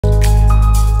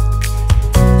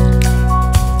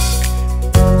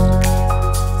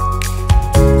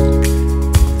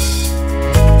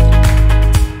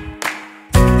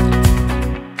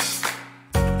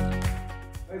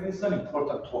is an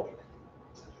important topic.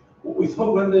 We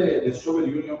thought when the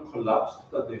Soviet Union collapsed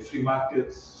that the free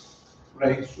markets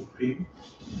reign supreme,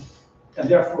 and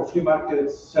therefore free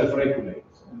markets self-regulate,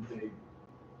 and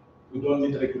we don't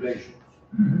need regulations.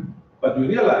 But we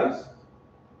realized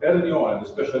early on,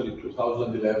 especially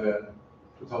 2011,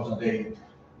 2008,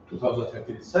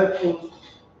 2013 cycles,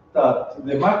 that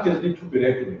the markets need to be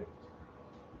regulated.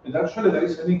 And actually there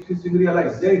is an increasing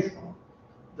realization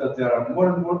that there are more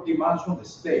and more demands on the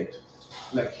state,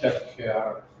 like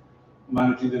healthcare,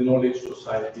 managing the knowledge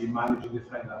society, managing the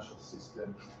financial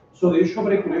system. So the issue of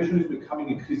regulation is becoming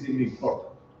increasingly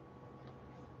important.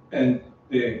 And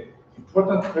the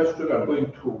important question we are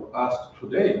going to ask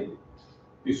today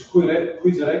is who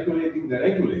is regulating the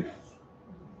regulators?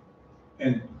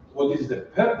 And what is the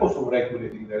purpose of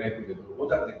regulating the regulator?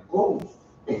 What are the goals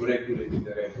of regulating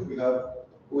the regulator?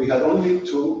 We had only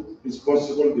two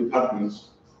responsible departments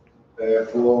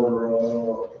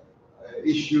for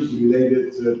issues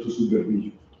related to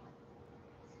supervision.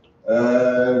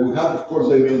 We have, of course,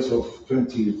 the events of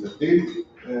 2013.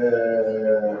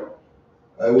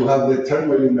 We have the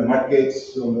turmoil in the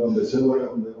markets, on the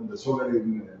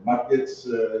sovereign markets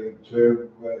in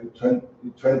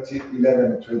 2011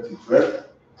 and 2012.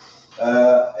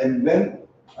 And then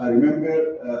I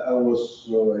remember I was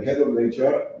head of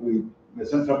HR with the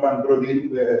central bank brought in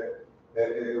the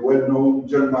well-known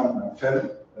German firm,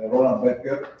 Roland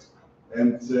Berger,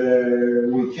 and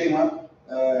we came up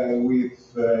with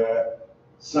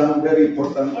some very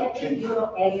important changes.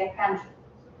 Euro area country.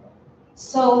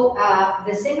 So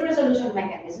the single resolution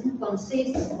mechanism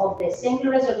consists of the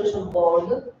single resolution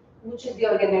board, which is the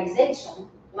organization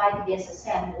like the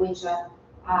SSM, which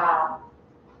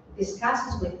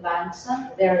discusses with banks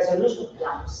their resolution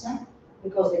plans,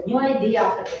 because the new idea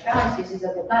after the crisis is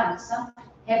that the banks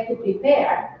have to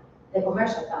prepare, the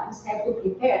commercial banks have to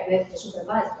prepare, the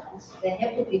supervised banks, they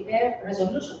have to prepare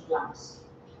resolution plans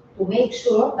to make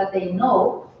sure that they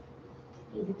know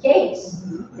in case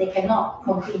they cannot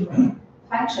continue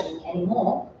functioning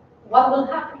anymore, what will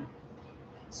happen.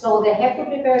 So they have to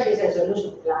prepare these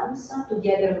resolution plans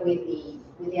together with the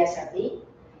SRB.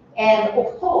 And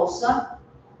of course,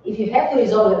 if you have to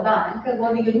resolve a bank,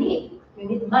 what do you need? You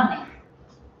need money.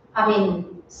 I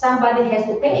mean, somebody has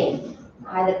to pay,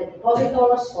 either the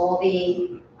depositors or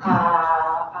the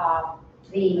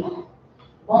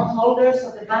bondholders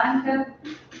of the bank.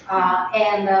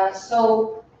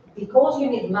 So because you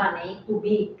need money to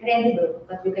be credible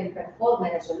that you can perform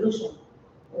a resolution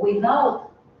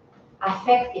without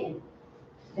affecting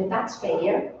the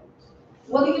taxpayer,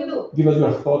 what do you do? Give us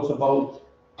your thoughts about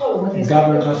with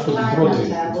governance of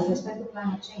with respect to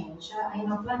climate change,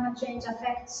 climate change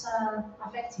affects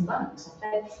banks,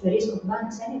 affects the risk of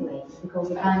banks anyway, because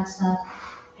the banks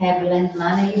have lent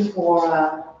money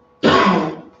for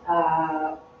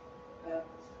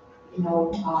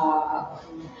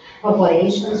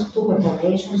corporations, to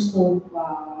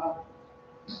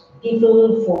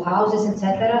people, for houses,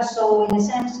 etc. So in a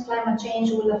sense, climate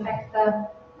change will affect the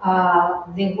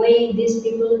way these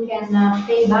people can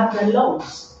pay back their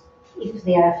loans if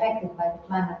they are affected by the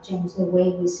climate change, the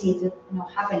way we see it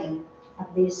happening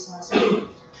at this speed.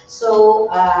 So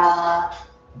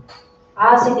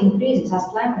as it increases, as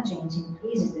climate change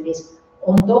increases the risk,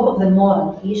 on top of the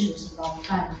moral issues about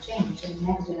climate change and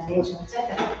next generation,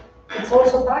 etc., it's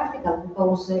also practical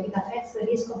because it affects the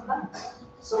risk of banks.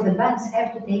 So the banks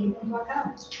have to take it into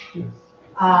account.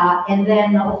 And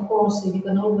then, of course, you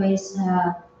can always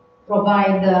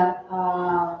provide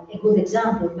a good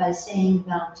example by saying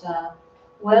that,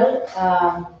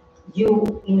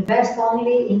 you invest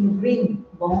only in green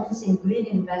bonds, in green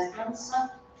investments,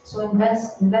 so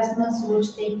investments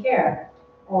which take care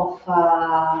of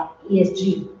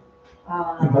ESG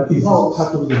but is goals.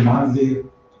 Part of the mandate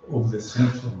of the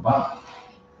central bank?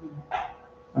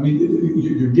 I mean,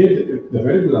 you get the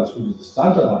regulators, which is the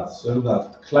standard answer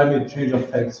that climate change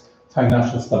affects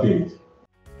financial stability.